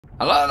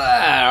Hello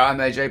there, I'm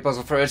AJ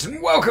PuzzleFerret,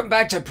 and welcome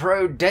back to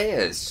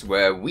ProDeus,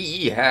 where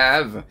we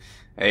have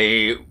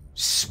a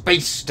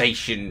space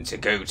station to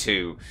go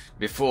to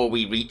before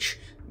we reach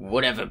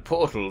whatever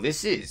portal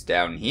this is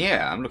down here.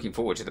 I'm looking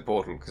forward to the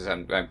portal because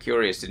I'm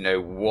curious to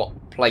know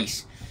what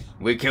place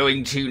we're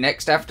going to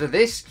next after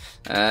this.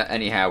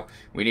 Anyhow,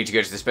 we need to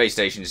go to the space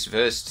stations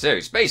first. So,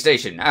 space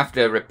station,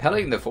 after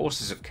repelling the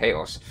forces of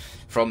chaos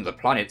from the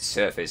planet's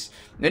surface,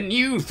 a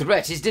new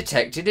threat is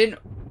detected in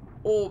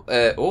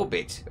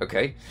orbit,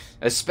 okay.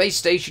 A space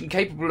station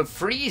capable of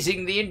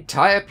freezing the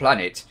entire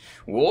planet.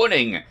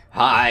 Warning,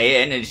 high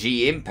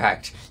energy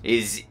impact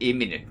is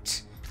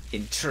imminent.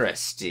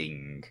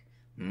 Interesting.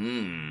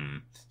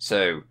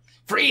 So,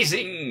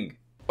 freezing!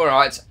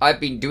 Alright,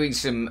 I've been doing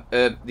some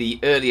the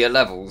earlier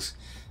levels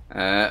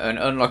and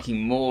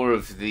unlocking more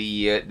of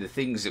the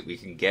things that we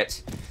can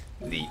get.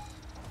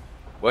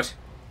 What?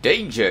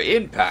 Danger,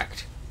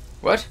 impact.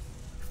 What?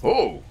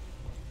 Oh,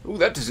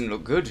 that doesn't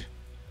look good.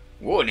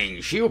 Warning,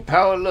 shield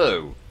power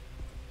low.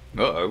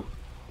 Uh-oh.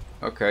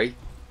 Okay.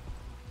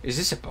 Is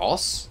this a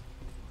boss?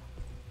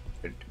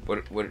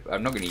 What,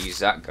 I'm not going to use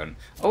that gun.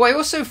 Oh, I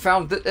also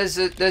found that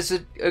there's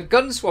a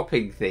gun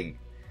swapping thing,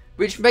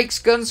 which makes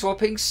gun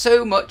swapping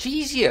so much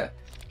easier.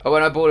 Oh,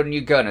 and I bought a new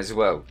gun as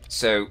well.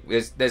 So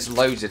there's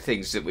loads of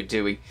things that we're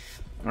doing.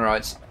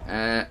 Alright.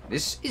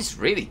 This is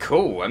really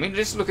cool. I mean,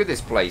 just look at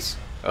this place.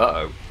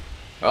 Uh-oh.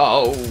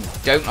 Oh,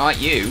 don't like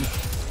you.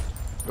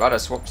 Glad I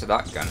swapped to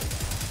that gun.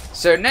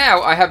 So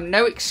now I have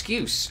no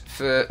excuse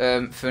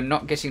for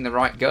not getting the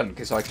right gun,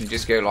 because I can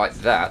just go like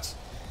that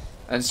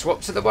and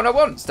swap to the one I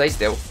want. Stay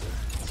still.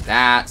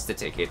 That's the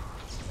ticket.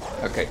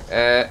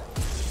 Okay.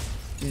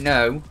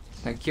 No,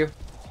 thank you.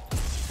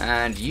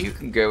 And you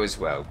can go as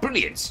well.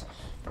 Brilliant.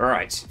 All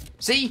right.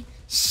 See,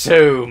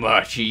 so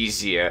much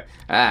easier,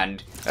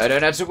 and I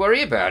don't have to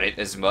worry about it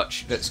as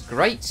much. That's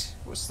great.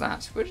 What's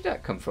that? Where did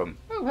that come from?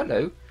 Oh,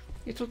 hello.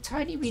 Little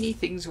tiny weeny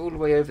things all the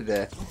way over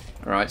there.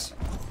 All right.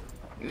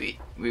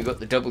 We've got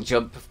the double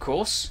jump, of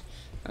course.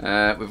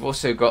 We've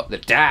also got the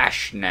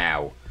dash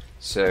now.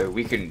 So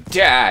we can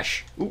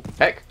dash. Ooh,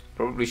 heck.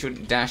 Probably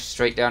shouldn't dash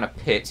straight down a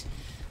pit.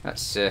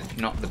 That's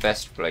not the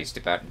best place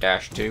to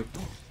dash to.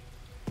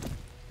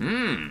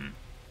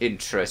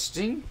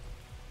 Interesting.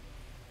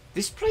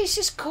 This place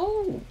is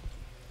cool.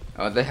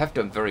 Oh, they have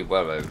done very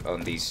well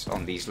on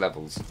these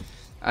levels.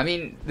 I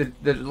mean,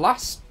 the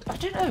last, I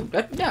don't know.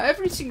 No,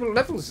 every single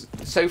level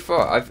so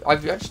far,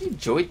 I've actually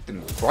enjoyed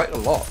them quite a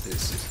lot.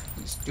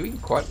 It's doing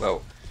quite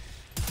well.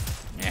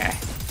 Yeah.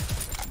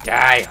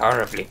 Die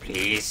horribly,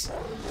 please.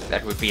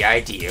 That would be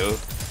ideal.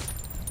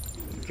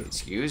 Okay,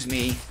 excuse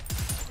me.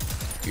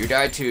 You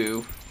die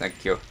too.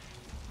 Thank you.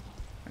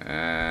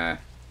 We're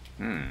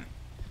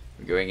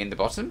going in the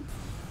bottom?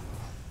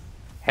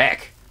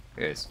 Heck.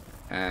 Yes.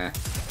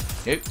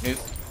 Nope.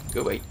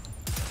 Go away.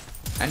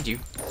 And you.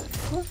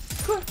 Come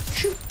on,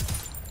 shoot.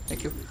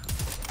 Thank you.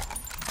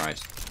 Right.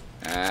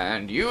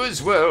 And you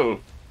as well.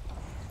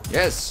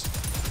 Yes.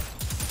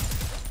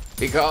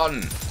 Be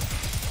gone.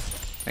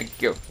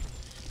 Thank you.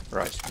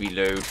 Right,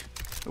 reload.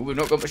 Oh, we've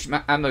not got much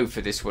ammo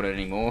for this one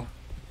anymore.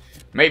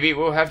 Maybe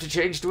we'll have to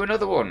change to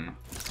another one.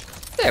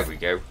 There we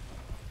go.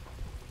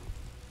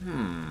 How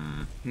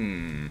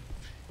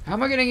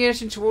am I going to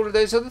get into all of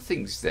those other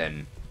things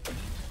then?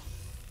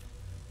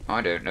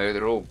 I don't know.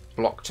 They're all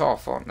blocked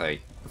off, aren't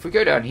they? If we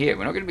go down here,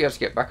 we're not going to be able to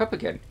get back up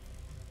again.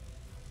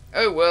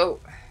 Oh, well.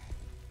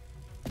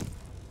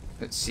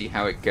 Let's see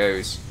how it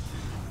goes.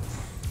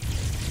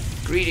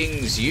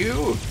 Greetings,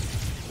 you.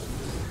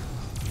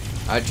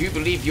 I do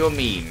believe you're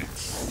mean.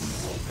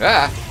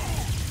 Ah!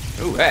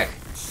 Oh, heck.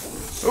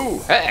 Oh,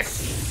 heck!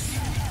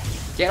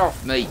 Get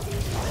off me.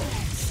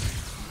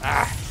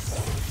 Ah!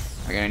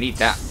 I'm going to need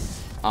that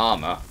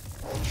armor.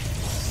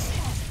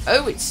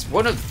 Oh, it's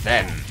one of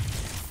them.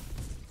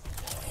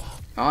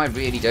 I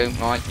really don't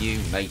like you,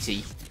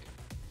 matey.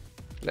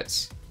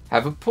 Let's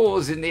have a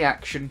pause in the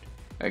action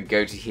and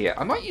go to here.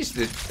 I might use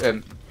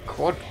the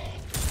quad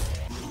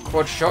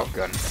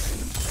shotgun.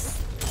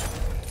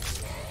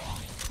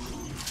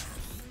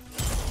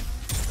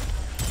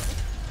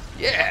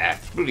 Yeah,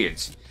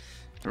 brilliant.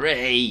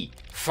 Hooray!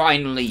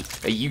 Finally,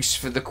 a use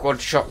for the quad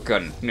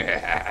shotgun.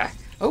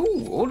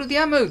 Oh, all of the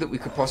ammo that we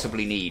could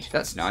possibly need.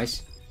 That's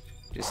nice.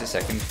 Just a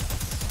second.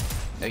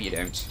 No, you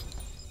don't.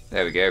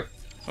 There we go.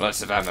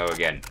 Lots of ammo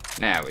again.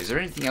 Now, is there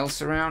anything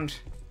else around?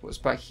 What's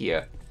back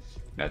here?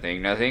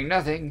 Nothing.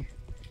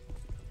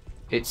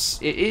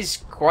 It is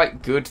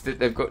quite good that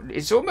they've got...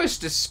 It's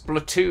almost a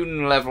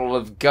Splatoon level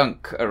of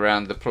gunk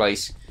around the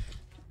place.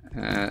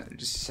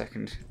 Just a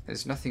second.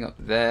 There's nothing up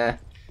there.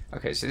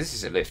 Okay, so this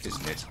is a lift,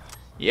 isn't it?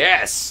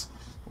 Yes!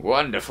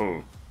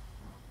 Wonderful.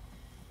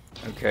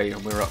 Okay,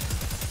 and we're up.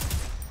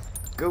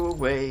 Go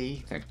away.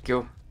 Thank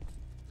you.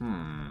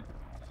 Can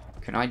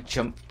I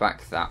jump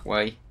back that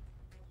way?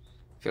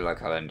 I feel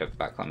like I'll end up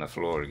back on the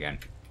floor again.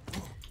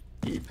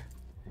 Yep.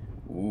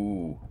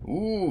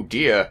 Ooh,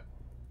 dear.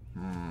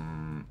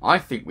 I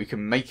think we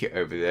can make it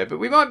over there, but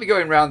we might be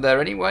going round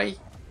there anyway.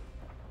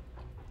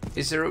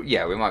 Is there?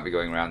 Yeah, we might be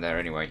going around there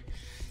anyway.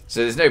 So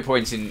there's no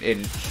point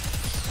in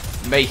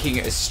making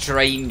a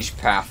strange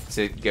path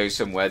to go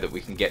somewhere that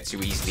we can get to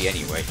easily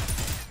anyway.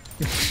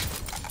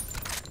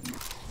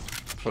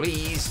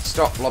 Please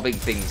stop lobbing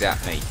things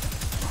at me.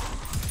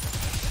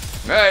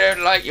 I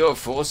don't like your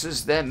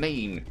forces, they're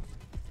mean.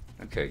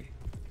 Okay.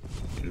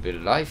 A little bit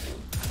of life.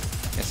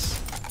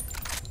 Yes.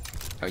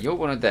 Oh, you're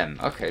one of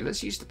them. Okay,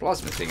 let's use the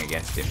plasma thing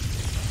against him.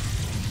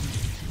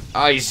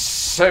 I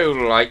so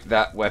like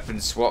that weapon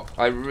swap.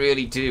 I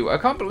really do. I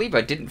can't believe I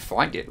didn't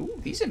find it. Ooh,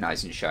 these are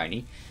nice and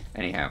shiny.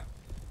 Anyhow.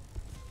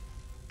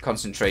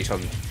 Concentrate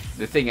on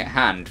the thing at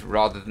hand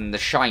rather than the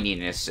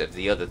shininess of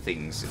the other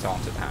things that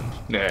aren't at hand.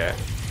 Nah.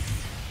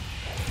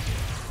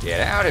 Get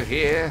out of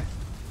here.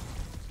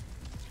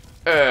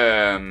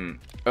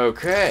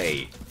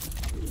 Okay.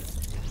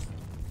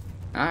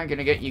 I'm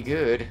gonna get you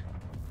good.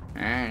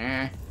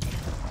 Ah,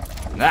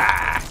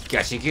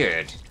 got you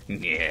good.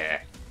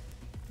 Yeah.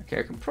 Okay,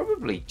 I can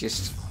probably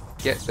just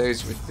get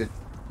those with the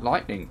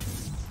lightning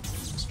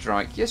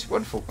strike. Yes,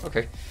 wonderful.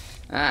 Okay.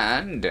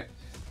 And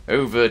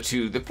over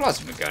to the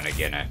plasma gun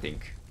again, I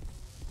think.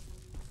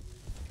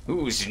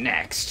 Who's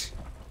next?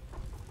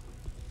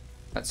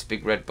 That's a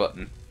big red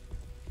button.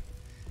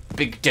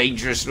 Big,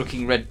 dangerous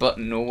looking red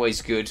button,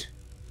 always good.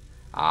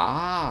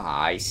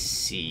 Ah, I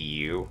see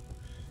you.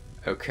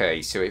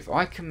 Okay, so if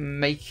I can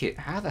make it...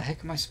 How the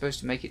heck am I supposed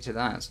to make it to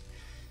that?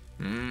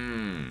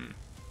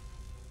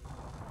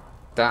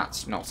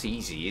 That's not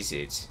easy, is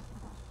it?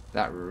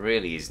 That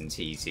really isn't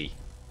easy.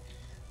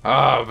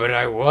 Oh, but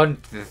I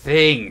want the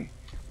thing.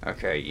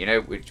 Okay, you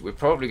know, we're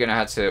probably going to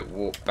have to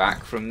walk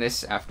back from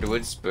this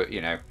afterwards, but, you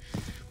know,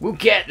 we'll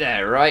get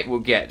there, right?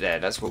 We'll get there.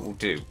 That's what we'll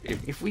do.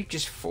 If we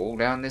just fall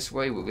down this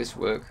way, will this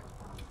work?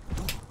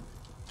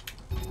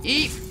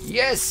 Eep!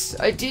 Yes!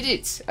 I did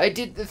it! I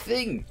did the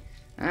thing!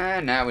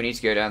 And now we need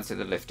to go down to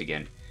the lift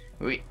again.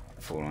 We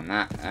fall on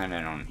that, and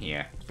then on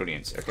here.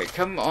 Brilliant. Okay,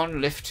 come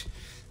on, lift.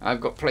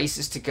 I've got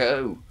places to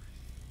go.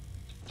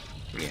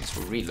 Brilliant.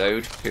 We'll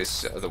reload,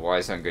 because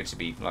otherwise I'm going to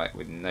be, like,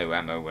 with no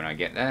ammo when I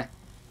get there.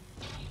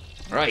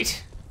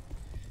 Right.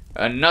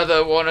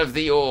 Another one of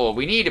the ore.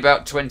 We need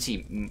about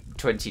 20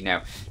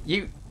 now.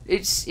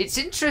 It's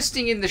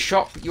interesting in the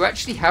shop. You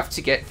actually have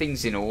to get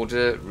things in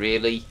order,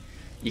 really.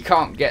 You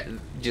can't get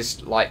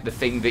just, like, the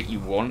thing that you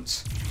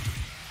want.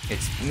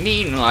 It's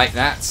mean like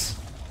that.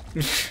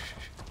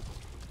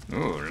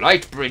 Ooh,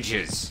 light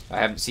bridges. I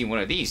haven't seen one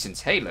of these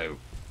since Halo.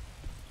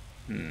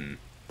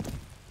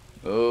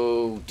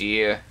 Oh,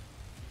 dear.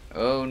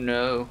 Oh,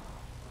 no.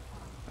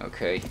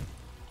 Okay.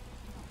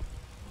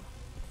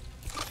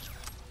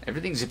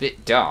 Everything's a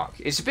bit dark.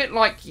 It's a bit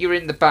like you're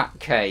in the Bat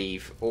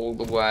Cave all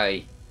the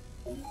way.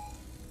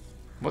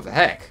 What the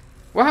heck?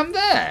 What happened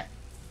there?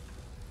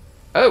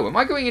 Oh, am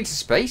I going into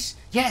space?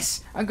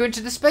 Yes, I'm going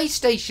to the space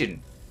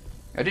station.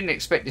 I didn't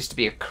expect this to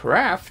be a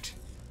craft,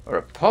 or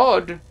a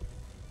pod,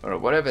 or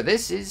whatever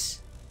this is.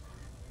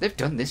 They've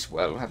done this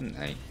well, haven't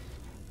they?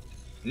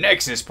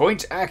 Nexus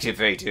point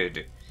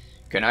activated.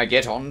 Can I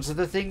get onto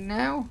the thing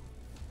now?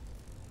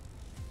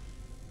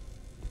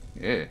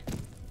 Yeah.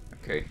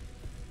 Okay.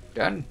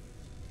 Done.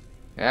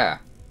 Yeah.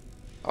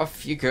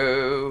 Off you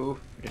go,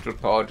 little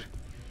pod.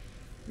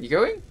 You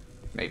going?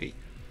 Maybe.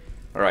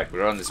 Alright,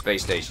 we're on the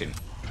space station.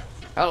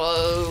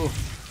 Hello!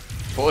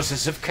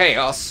 Forces of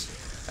chaos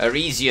are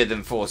easier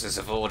than forces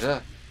of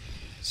order.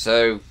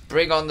 So,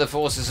 bring on the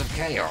forces of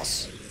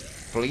chaos.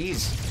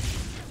 Please.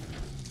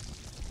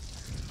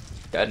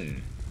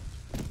 Done.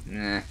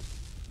 Nah.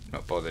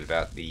 Not bothered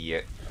about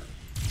the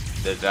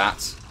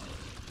that.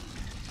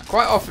 I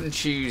quite often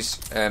choose,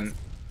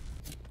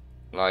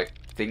 like,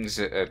 things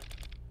that are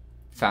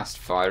fast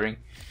firing.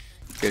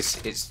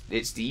 Because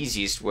it's the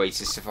easiest way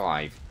to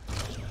survive.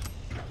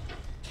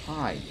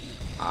 Hi.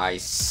 I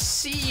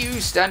see you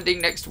standing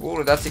next to all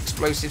of that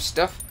explosive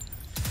stuff.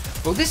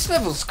 Well, this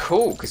level's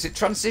cool because it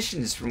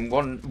transitions from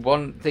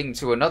one thing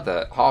to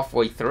another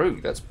halfway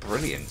through. That's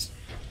brilliant.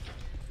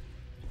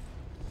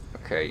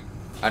 Okay,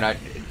 and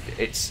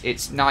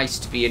it's nice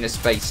to be in a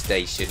space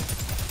station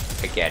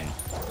again.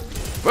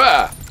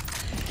 Wah!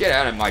 Get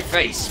out of my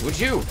face, would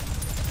you?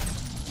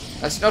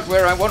 That's not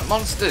where I want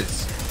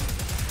monsters.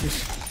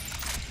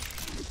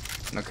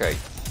 Okay.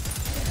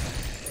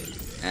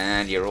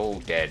 And you're all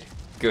dead.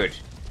 Good.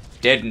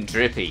 Dead and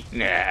drippy.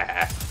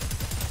 Nah.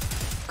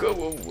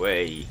 Go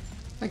away.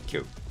 Thank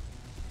you.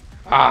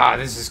 Ah,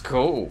 this is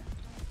cool.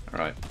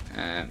 Alright.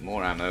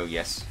 More ammo,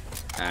 yes.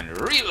 And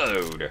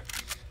reload.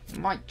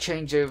 Might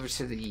change over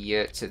to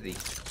the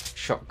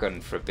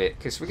shotgun for a bit,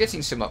 because we're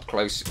getting some up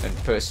close and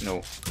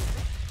personal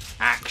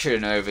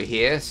action over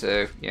here,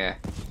 so yeah.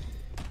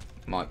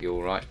 Might be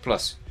alright.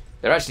 Plus,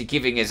 they're actually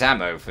giving us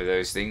ammo for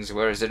those things,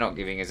 whereas they're not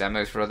giving us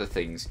ammo for other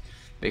things.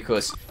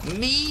 Because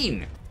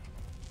mean!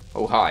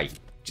 Oh, hi.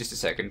 Just a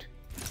second.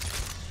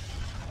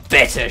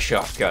 Better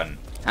shotgun.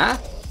 Huh?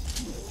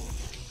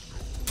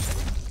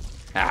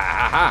 Ha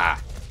ha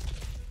ha!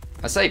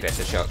 I say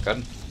better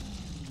shotgun.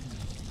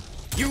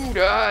 You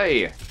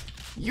die!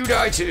 You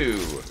die too!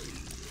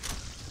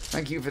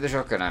 Thank you for the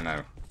shotgun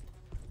ammo.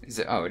 Is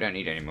it? Oh, we don't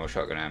need any more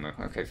shotgun ammo.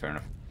 Okay, fair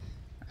enough.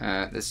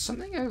 There's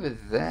something over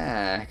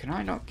there. Can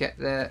I not get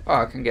there?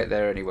 Oh, I can get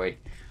there anyway.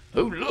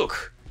 Oh,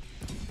 look!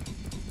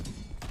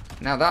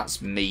 Now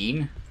that's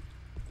mean.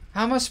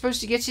 How am I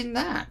supposed to get in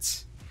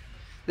that?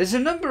 There's a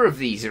number of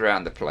these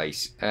around the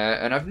place,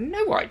 and I've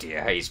no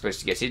idea how you're supposed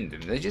to get in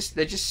them. They're just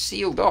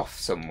sealed off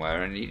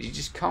somewhere, and you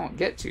just can't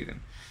get to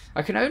them.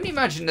 I can only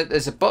imagine that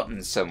there's a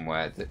button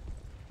somewhere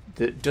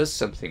that does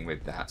something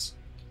with that.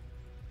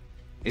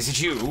 Is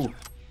it you?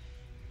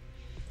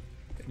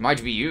 It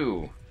might be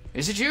you.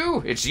 Is it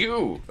you? It's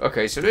you.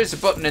 Okay, so there is a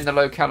button in the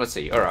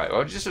locality. All right,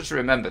 I'll just have to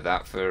remember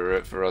that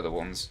for other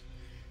ones.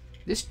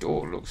 This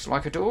door looks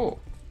like a door.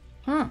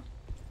 Huh.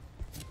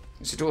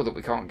 It's a door that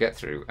we can't get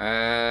through.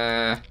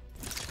 Back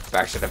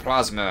to the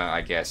plasma,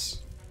 I guess.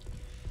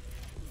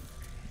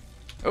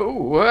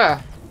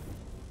 Oh,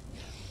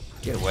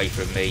 get away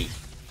from me.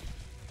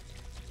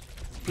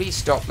 Please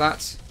stop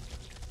that.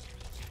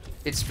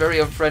 It's very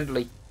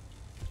unfriendly.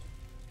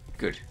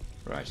 Good.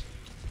 Right.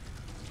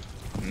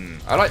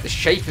 I like the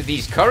shape of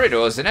these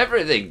corridors and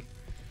everything.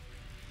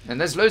 And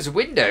there's loads of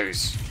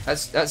windows.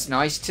 That's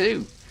nice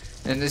too.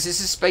 And this is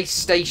a space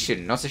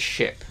station, not a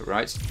ship,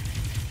 right?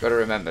 Got to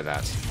remember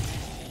that.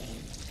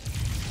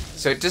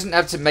 So it doesn't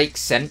have to make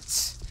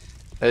sense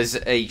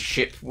as a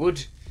ship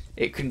would.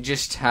 It can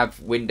just have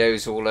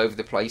windows all over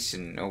the place,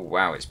 and oh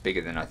wow, it's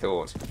bigger than I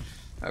thought.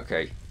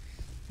 Okay,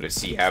 let's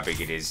see how big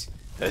it is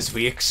as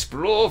we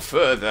explore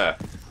further.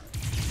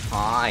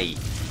 Hi.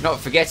 Not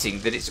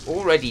forgetting that it's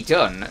already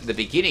done the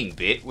beginning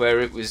bit where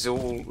it was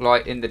all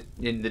like in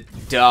the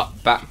dark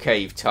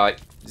Batcave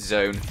type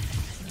zone.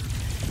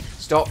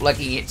 Stop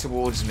legging it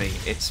towards me.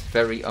 It's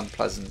very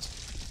unpleasant.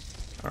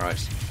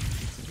 Alright.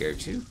 Go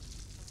to.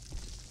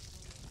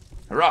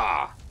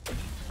 Hurrah!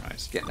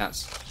 Right, get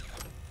that.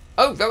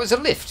 Oh, that was a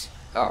lift.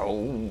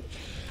 Oh.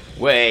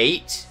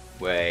 Wait.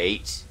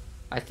 Wait.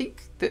 I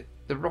think that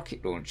the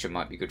rocket launcher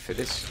might be good for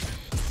this.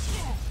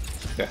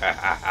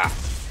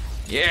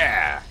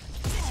 Yeah!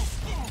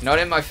 Not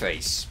in my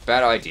face.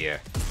 Bad idea.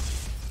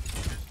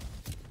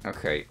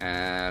 Okay,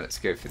 let's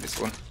go for this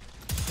one.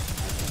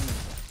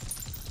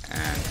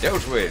 And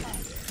dealt with.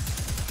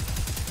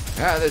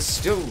 Ah, there's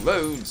still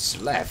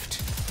loads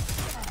left.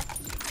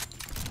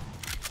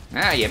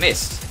 Ah, you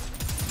missed.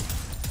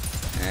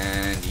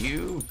 And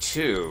you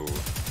too.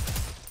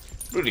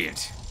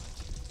 Brilliant.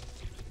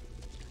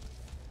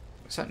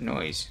 What's that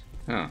noise?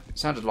 Oh, it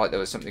sounded like there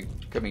was something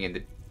coming in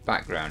the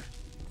background.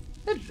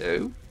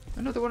 Hello.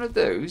 Another one of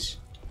those.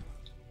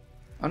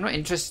 I'm not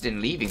interested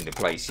in leaving the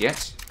place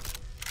yet.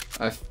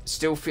 I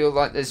still feel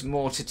like there's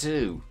more to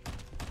do.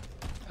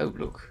 Oh,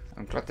 look.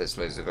 I'm glad there's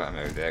loads of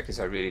ammo there, because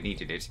I really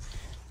needed it.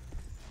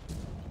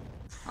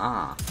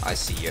 Ah, I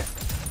see you.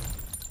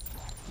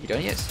 You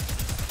done yet?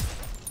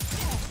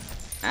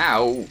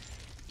 Ow!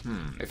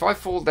 If I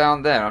fall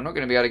down there, I'm not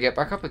going to be able to get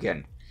back up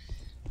again.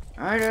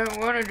 I don't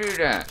want to do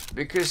that,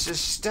 because there's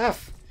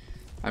stuff.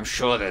 I'm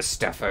sure there's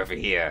stuff over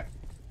here.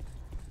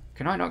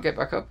 Can I not get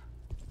back up?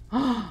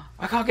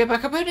 I can't get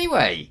back up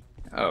anyway.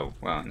 Oh,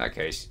 well, in that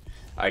case,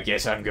 I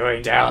guess I'm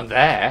going down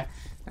there.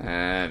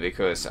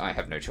 Because I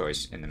have no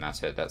choice in the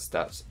matter.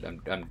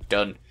 I'm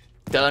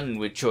done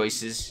with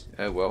choices.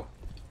 Oh, well.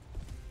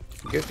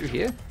 Go through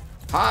here.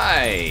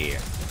 Hi!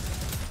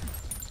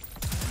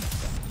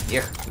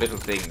 Yuck, little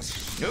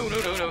things. No,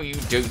 you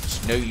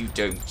don't. No, you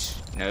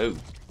don't.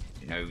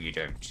 No, you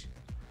don't.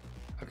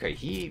 Okay,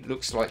 he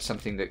looks like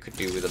something that could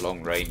do with a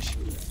long range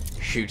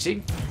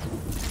shooting.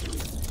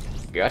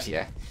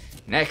 Gotcha.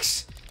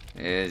 Next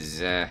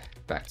is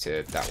back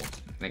to that one,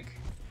 I think.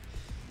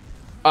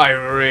 I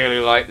really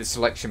like the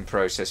selection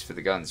process for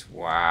the guns.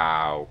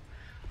 Wow.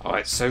 Oh,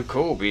 it's so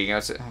cool being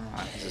able to...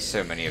 Oh, there's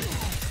so many of them.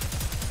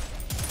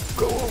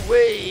 Go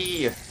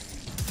away!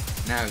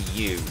 Now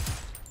you.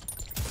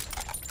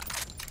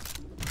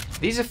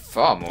 These are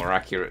far more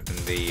accurate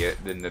than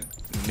the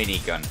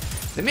minigun.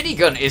 The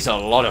minigun is a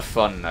lot of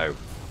fun, though.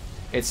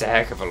 It's a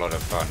heck of a lot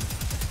of fun.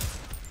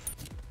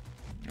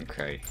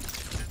 Okay.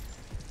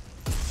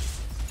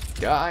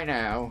 Die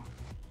now.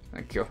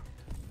 Thank you.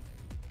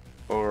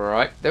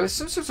 Alright. There was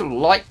some sort of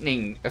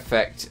lightning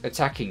effect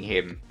attacking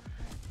him.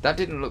 That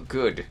didn't look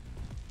good.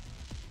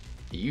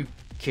 Are you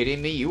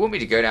kidding me? You want me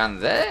to go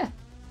down there?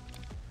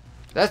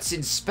 That's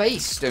in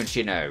space, don't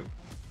you know?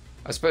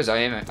 I suppose I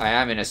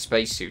am in a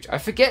spacesuit. I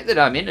forget that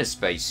I'm in a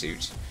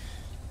spacesuit.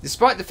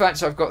 Despite the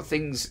fact I've got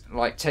things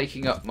like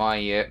taking up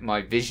my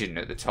my vision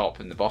at the top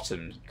and the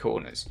bottom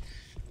corners.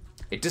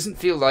 It doesn't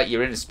feel like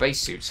you're in a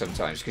spacesuit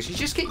sometimes because you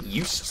just get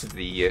used to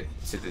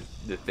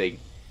the thing.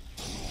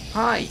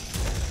 Hi.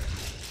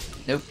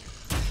 Nope.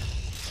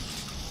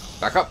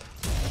 Back up.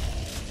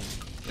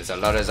 There's a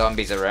lot of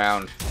zombies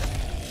around.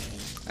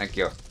 Thank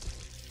you.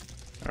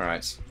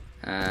 Alright.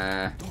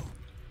 No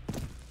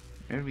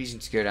reason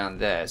to go down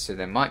there, so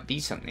there might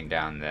be something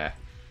down there.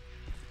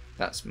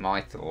 That's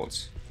my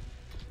thoughts.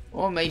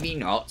 Or maybe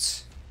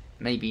not.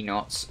 Maybe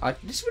not.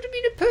 This would have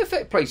been a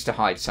perfect place to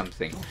hide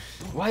something.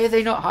 Why are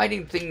they not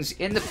hiding things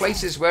in the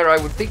places where I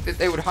would think that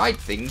they would hide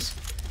things?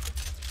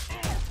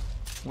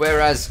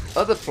 Whereas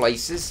other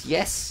places,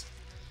 yes.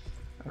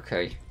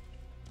 Okay.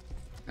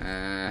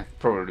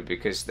 Probably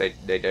because they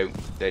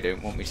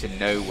don't want me to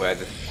know where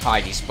the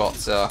hidey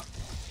spots are.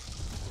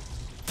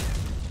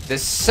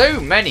 There's so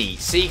many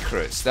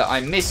secrets that I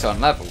miss on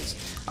levels.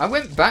 I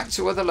went back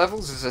to other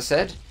levels, as I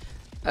said,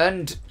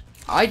 and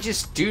I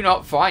just do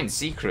not find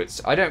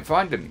secrets. I don't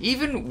find them,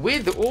 even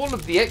with all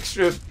of the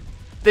extra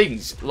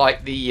things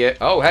like the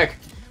oh heck,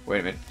 wait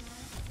a minute,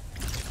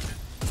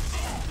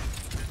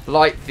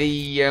 like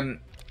the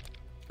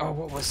oh,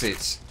 what was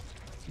it?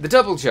 The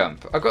double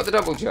jump. I got the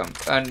double jump,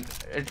 and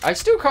I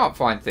still can't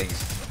find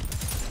things.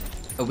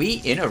 Are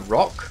we in a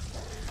rock?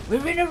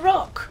 We're in a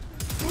rock.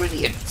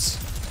 Brilliant.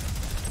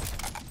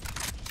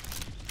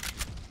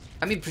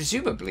 I mean,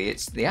 presumably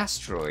it's the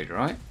asteroid,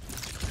 right?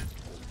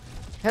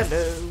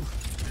 Hello.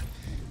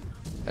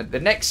 The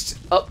next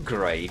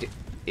upgrade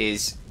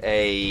is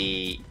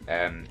a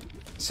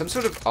some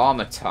sort of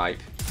armor type.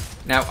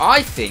 Now,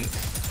 I think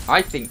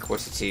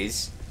what it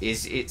is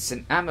it's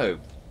an ammo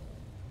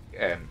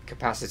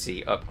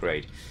capacity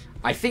upgrade.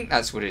 I think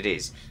that's what it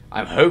is.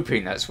 I'm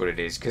hoping that's what it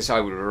is, because I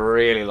would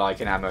really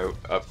like an ammo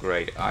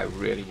upgrade. I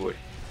really would.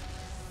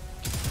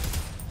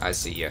 I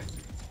see ya.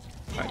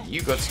 Right,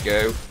 you got to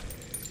go,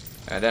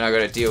 and then I got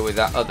to deal with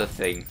that other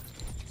thing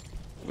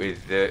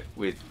with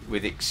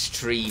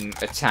extreme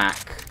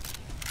attack.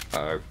 Uh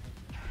oh.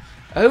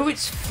 Oh,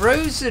 it's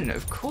frozen.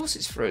 Of course,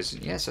 it's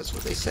frozen. Yes, that's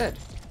what they said.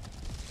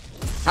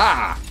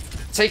 Ha!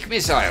 Take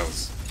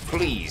missiles,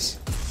 please.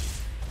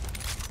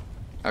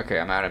 Okay,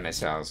 I'm out of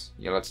missiles.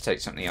 You'll have to take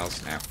something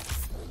else now.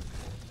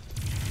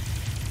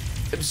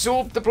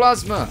 Absorb the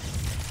plasma!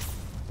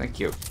 Thank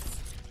you.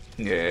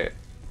 Yeah.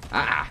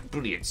 Ah,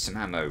 brilliant. Some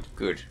ammo.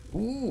 Good.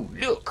 Ooh,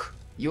 look!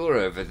 You're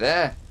over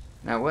there.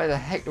 Now, where the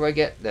heck do I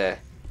get there?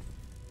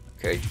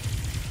 Okay.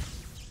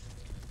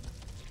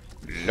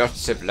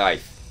 Lots of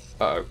life.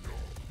 Uh-oh.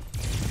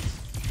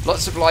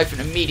 Lots of life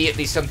and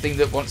immediately something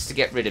that wants to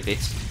get rid of it.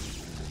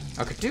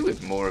 I could do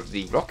with more of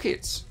the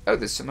rockets. Oh,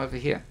 there's some over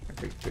here.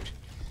 Okay, good.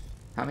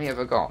 How many have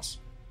I got?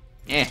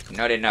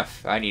 Not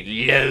enough. I need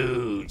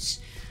loads.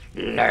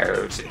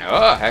 Loads.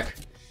 Oh, heck.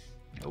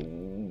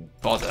 Oh,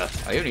 bother.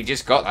 I only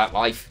just got that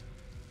life.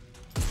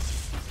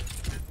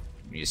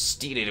 You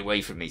steal it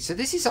away from me. So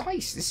this is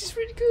ice. This is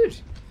really good.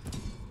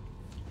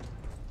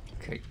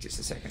 Okay, just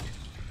a second.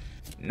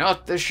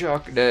 Not the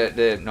shock. Not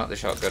the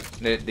shotgun.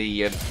 The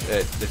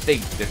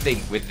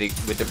thing with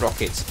the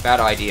rockets.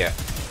 Bad idea.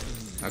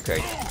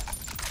 Okay.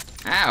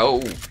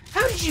 Ow!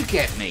 How did you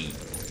get me?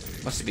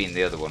 Must have been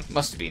the other one.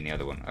 Must have been the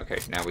other one. Okay,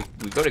 now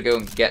we've got to go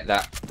and get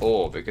that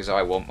ore because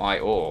I want my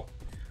ore.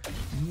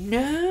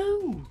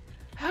 No!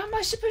 How am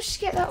I supposed to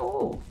get that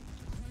ore?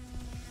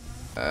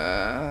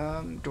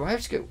 Do I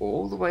have to go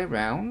all the way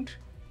around?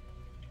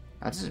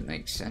 That doesn't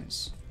make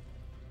sense.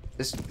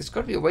 There's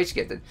got to be a way to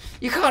get the...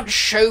 You can't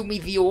show me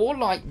the ore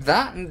like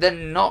that and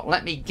then not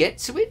let me get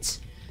to it?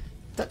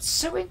 That's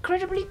so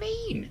incredibly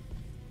mean.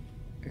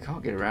 I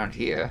can't get around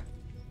here.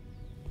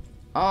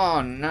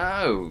 Oh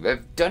no,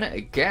 they've done it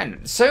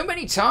again. So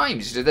many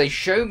times do they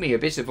show me a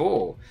bit of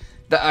ore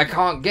that I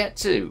can't get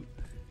to.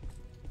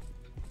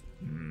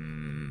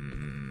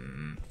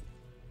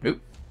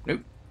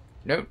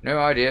 Nope, no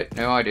idea,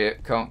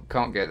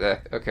 can't get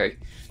there. Okay,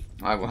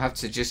 I will have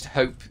to just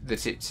hope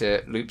that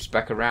it loops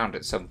back around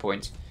at some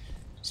point.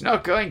 It's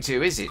not going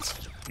to, is it?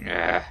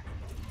 Yeah.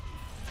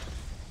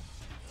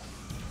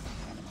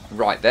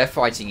 Right, they're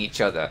fighting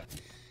each other,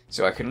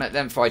 so I can let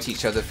them fight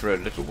each other for a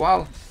little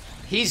while.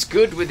 He's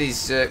good with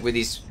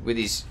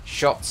his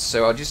shots,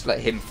 so I'll just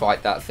let him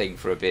fight that thing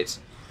for a bit,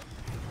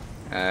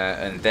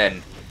 and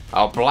then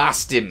I'll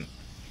blast him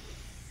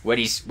when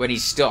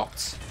he's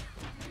stopped.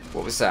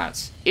 What was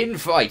that?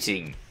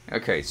 Infighting.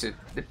 Okay, so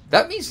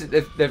that means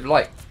that they've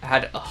like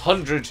had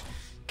 100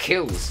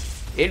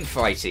 kills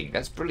infighting.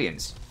 That's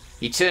brilliant.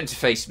 He turned to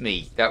face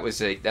me.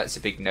 That's a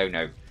big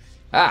no-no.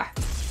 Ah,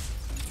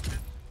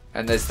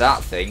 and there's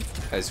that thing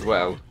as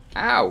well.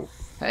 Ow!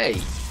 Hey,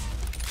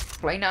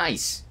 play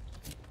nice.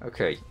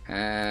 Okay,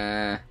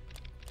 now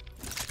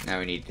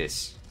we need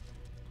this.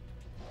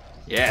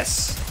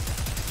 Yes!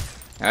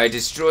 I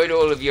destroyed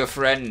all of your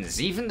friends,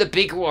 even the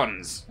big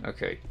ones!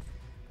 Okay,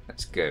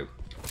 let's go.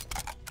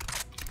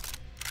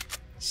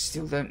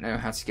 Still don't know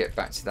how to get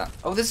back to that.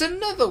 Oh, there's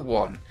another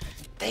one!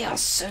 They are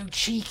so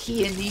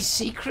cheeky in these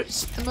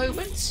secrets at the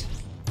moment.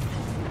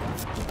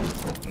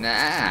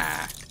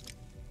 Nah.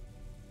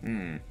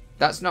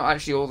 That's not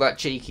actually all that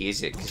cheeky,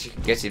 is it? Because you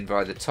can get in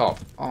by the top.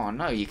 Oh,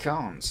 no, you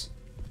can't.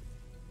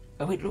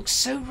 Oh, it looks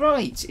so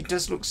right. It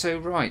does look so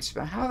right.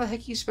 But how the heck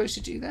are you supposed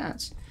to do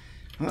that?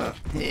 No.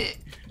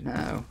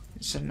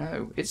 It's a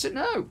no. It's a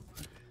no.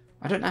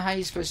 I don't know how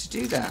you're supposed to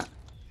do that.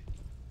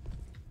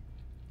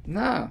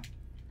 No.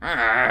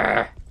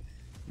 Not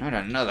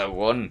another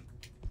one.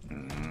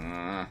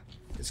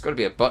 There's got to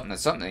be a button or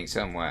something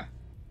somewhere.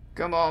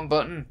 Come on,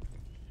 button.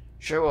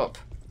 Show up.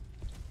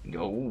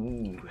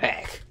 Oh,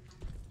 heck.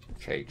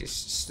 Okay,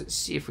 just let's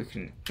see if we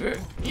can...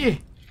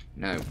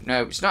 No,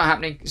 it's not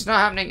happening. It's not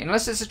happening.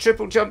 Unless it's a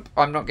triple jump,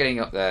 I'm not getting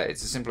up there.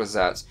 It's as simple as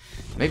that.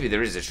 Maybe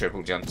there is a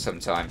triple jump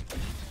sometime.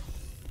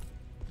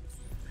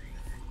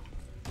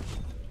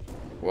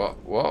 What?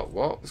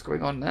 What's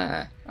going on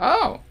there?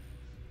 Oh!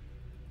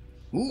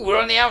 Ooh, we're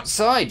on the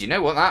outside. You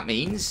know what that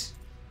means?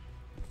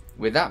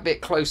 We're that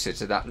bit closer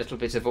to that little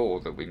bit of ore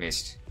that we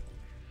missed.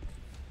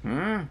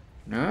 Hmm?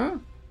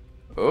 No?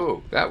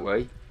 Oh, that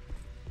way.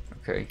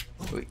 Okay.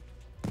 Wait.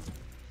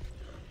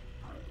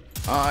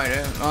 I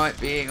don't like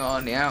being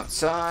on the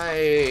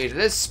outside.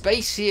 There's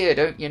space here,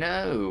 don't you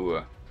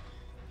know?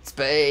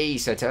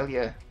 Space, I tell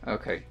you.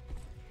 Okay.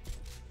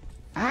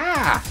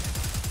 Ah!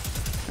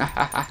 Ha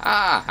ha ha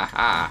ha ha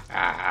ha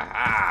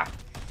ha.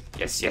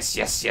 Yes, yes,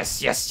 yes,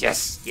 yes, yes,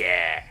 yes,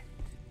 yeah.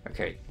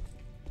 Okay.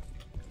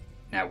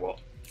 Now what?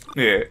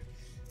 Yeah.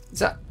 Is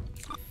that...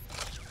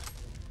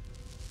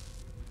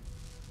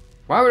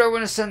 Why would I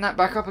want to send that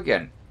back up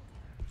again?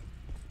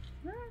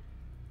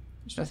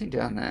 There's nothing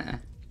down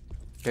there.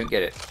 Don't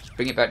get it.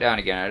 Bring it back down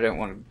again. I don't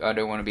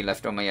want to be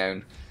left on my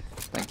own.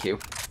 Thank you.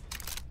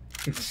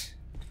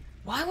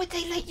 Why would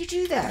they let you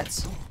do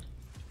that?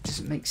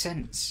 Doesn't make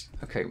sense.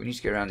 Okay, we need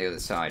to go around the other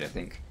side, I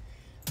think.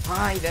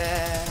 Hi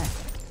there.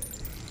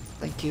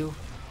 Thank you.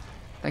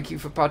 Thank you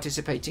for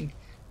participating.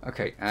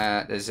 Okay,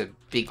 there's a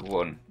big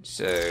one.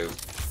 So,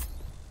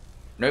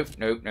 nope.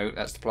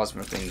 That's the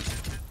plasma thing.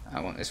 I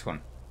want this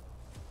one.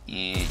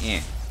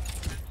 Yeah.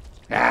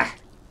 Ah,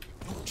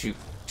 too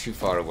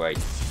far away.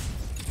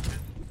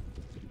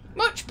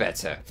 Much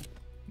better.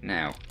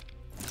 Now,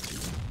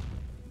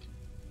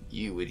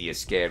 you with your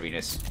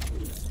scariness.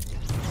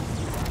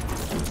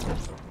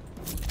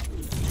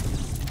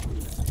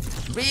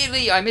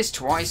 Really? I missed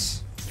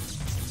twice?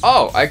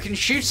 Oh, I can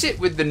shoot it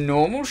with the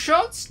normal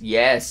shots?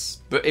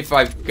 Yes. But if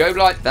I go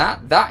like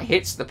that, that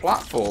hits the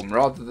platform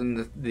rather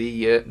than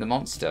the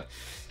monster.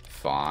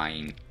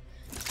 Fine.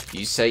 If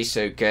you say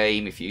so,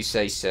 game. If you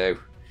say so.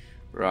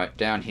 Right,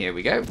 down here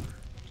we go.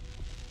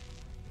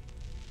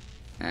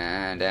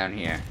 And down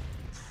here.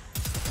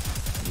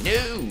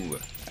 No!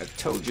 I've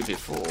told you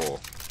before.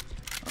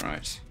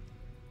 Alright.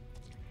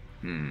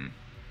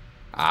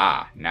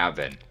 Ah, now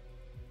then.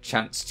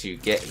 Chance to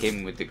get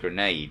him with the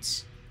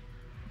grenades.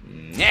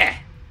 Nah!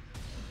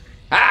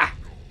 Ah!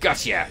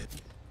 Gotcha!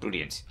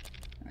 Brilliant.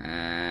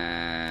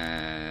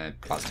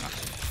 Plasma.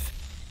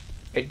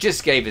 It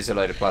just gave us a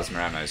load of plasma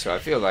ammo, so I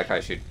feel like I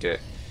should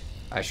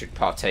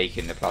partake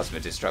in the plasma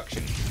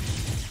destruction.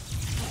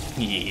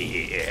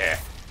 Yeah.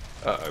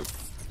 Uh-oh.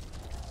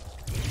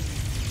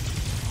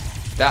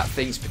 That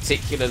thing's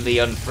particularly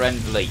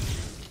unfriendly.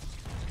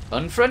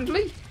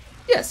 Unfriendly?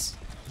 Yes.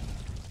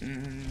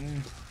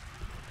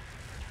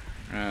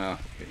 Oh,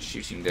 it's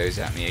shooting those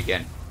at me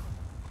again.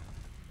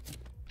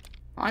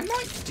 I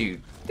might do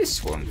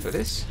this one for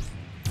this.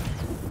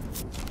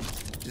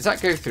 Does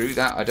that go through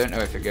that? I don't know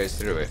if it goes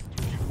through it.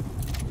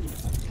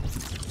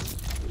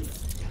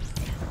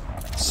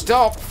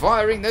 Stop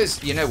firing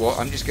those! You know what?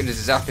 I'm just going to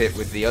zap it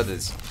with the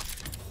others.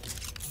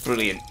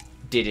 Brilliant.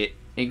 Did it.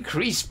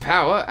 Increase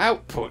power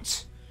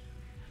output.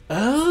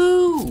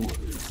 Oh!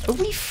 Are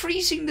we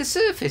freezing the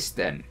surface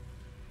then?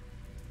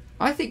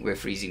 I think we're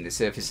freezing the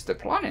surface of the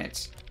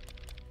planet.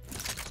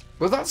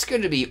 Well, that's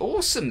going to be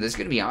awesome. There's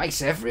going to be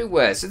ice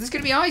everywhere. So there's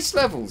going to be ice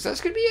levels.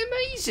 That's going to be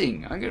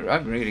amazing.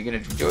 I'm really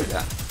going to enjoy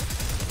that.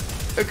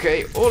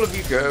 Okay, all of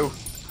you go.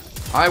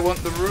 I want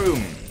the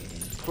room.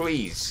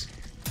 Please.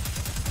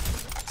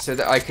 So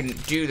that I can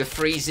do the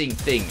freezing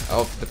thing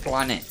of the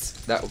planet.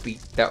 That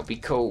would be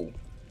cool.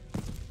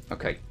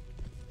 Okay.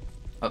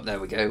 Up there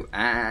we go.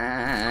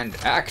 And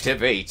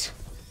activate.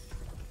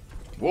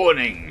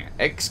 Warning.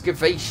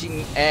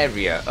 Excavation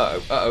area.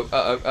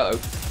 Uh-oh.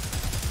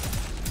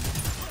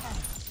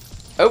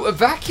 Oh,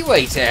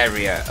 evacuate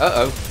area.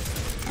 Uh-oh.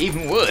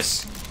 Even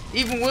worse.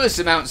 Even worse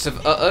amounts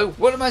of uh-oh.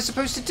 What am I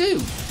supposed to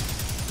do?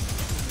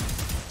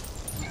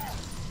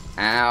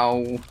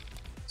 Ow.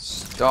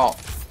 Stop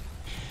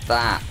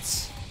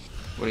that.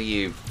 What are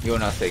you? You're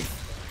nothing.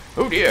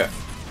 Oh dear.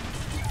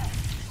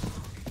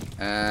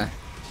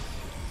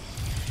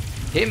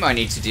 Him I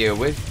need to deal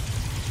with.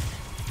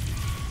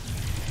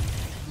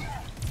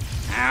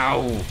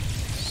 Ow.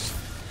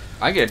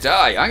 I'm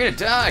gonna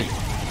die.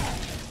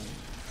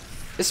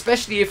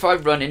 Especially if I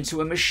run into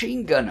a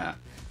machine gunner.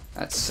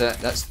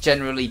 That's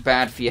generally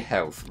bad for your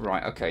health.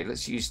 Right, okay,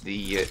 let's use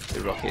the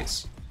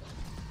rockets.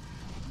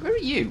 Where are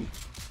you?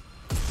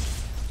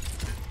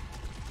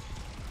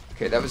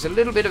 Okay, that was a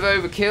little bit of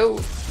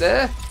overkill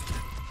there.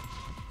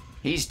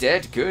 He's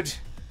dead, good.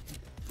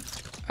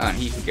 And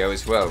he can go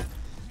as well.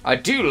 I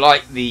do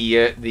like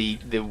the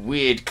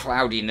weird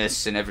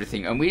cloudiness and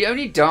everything. And we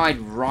only died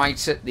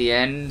right at the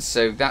end,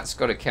 so that's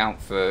got to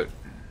count for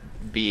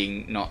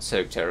being not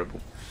so terrible.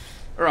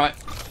 Alright,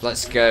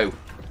 let's go.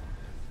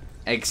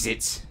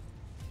 Exit.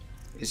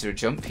 Is there a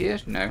jump here?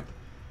 No.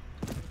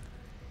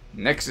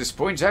 Nexus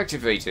point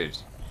activated.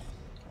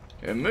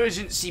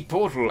 Emergency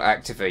portal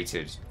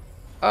activated.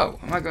 Oh,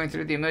 am I going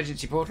through the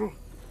emergency portal?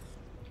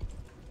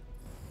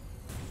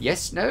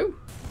 Yes, no?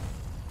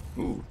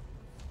 Ooh.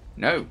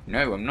 No,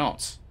 I'm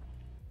not.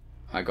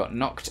 I got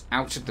knocked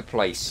out of the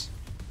place.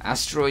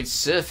 Asteroid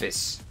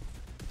surface.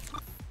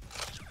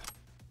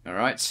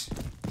 Alright.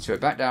 So we're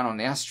back down on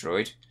the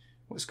asteroid.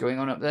 What's going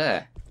on up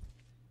there?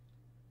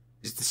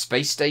 Is the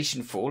space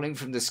station falling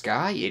from the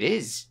sky? It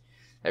is.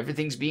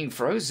 Everything's being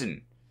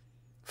frozen.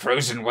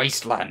 Frozen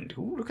wasteland.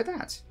 Ooh, look at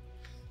that.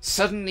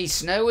 Suddenly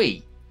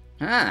snowy.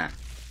 Ah.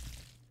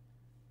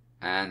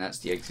 And that's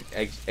the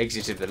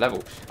exit of the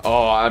level.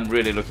 Oh, I'm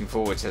really looking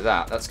forward to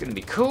that. That's going to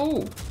be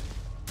cool.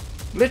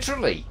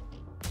 Literally.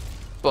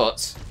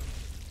 But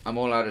I'm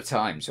all out of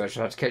time, so I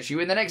shall have to catch you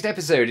in the next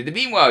episode. In the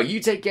meanwhile, you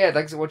take care.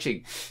 Thanks for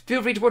watching.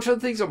 Feel free to watch other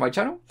things on my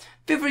channel.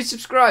 Feel free to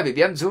subscribe if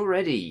you haven't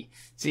already.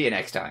 See you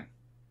next time.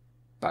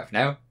 Bye for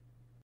now.